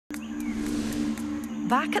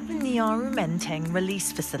Back at the Nyaru Menteng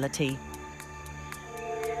release facility,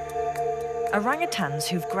 orangutans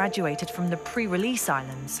who've graduated from the pre-release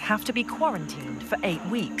islands have to be quarantined for 8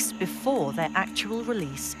 weeks before their actual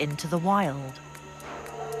release into the wild.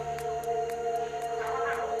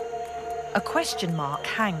 A question mark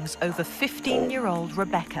hangs over 15-year-old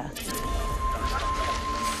Rebecca.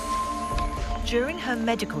 During her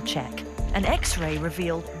medical check, an X-ray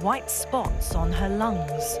revealed white spots on her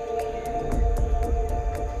lungs.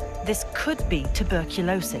 This could be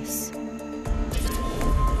tuberculosis,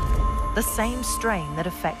 the same strain that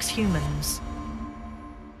affects humans.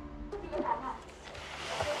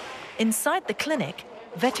 Inside the clinic,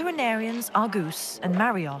 veterinarians Argus and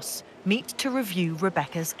Marios meet to review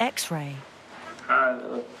Rebecca's X-ray.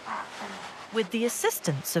 With the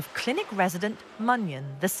assistance of clinic resident Munyon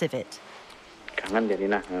the civet.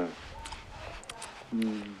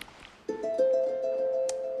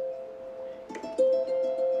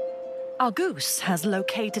 Argus has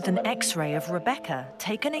located an X-ray of Rebecca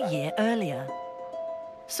taken a year earlier.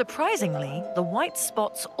 Surprisingly, the white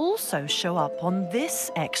spots also show up on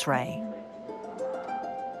this X-ray.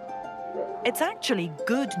 It's actually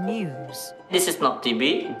good news. This is not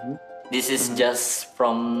TB. This is just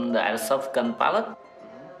from the airsoft pilot.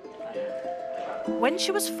 When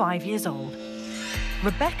she was 5 years old,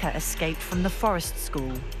 Rebecca escaped from the forest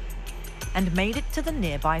school and made it to the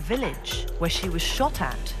nearby village, where she was shot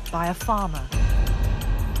at by a farmer.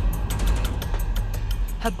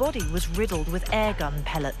 Her body was riddled with airgun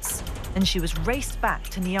pellets, and she was raced back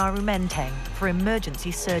to Nyaru Menteng for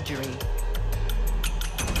emergency surgery.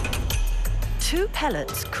 2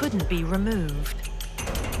 pellets couldn't be removed.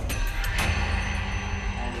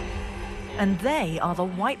 And they are the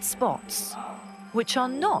white spots, which are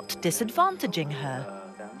not disadvantaging her.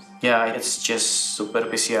 Yeah, it's just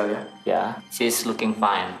superficial, yeah? Yeah, she's looking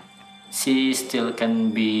fine. She still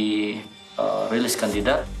can be a release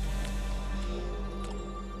candidate.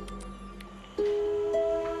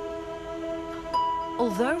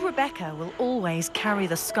 Although Rebecca will always carry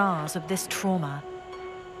the scars of this trauma,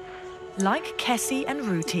 like Kessie and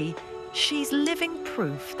Ruti, she's living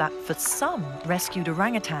proof that for some rescued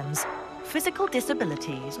orangutans, physical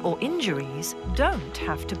disabilities or injuries don't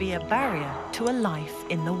have to be a barrier to a life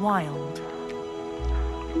in the wild.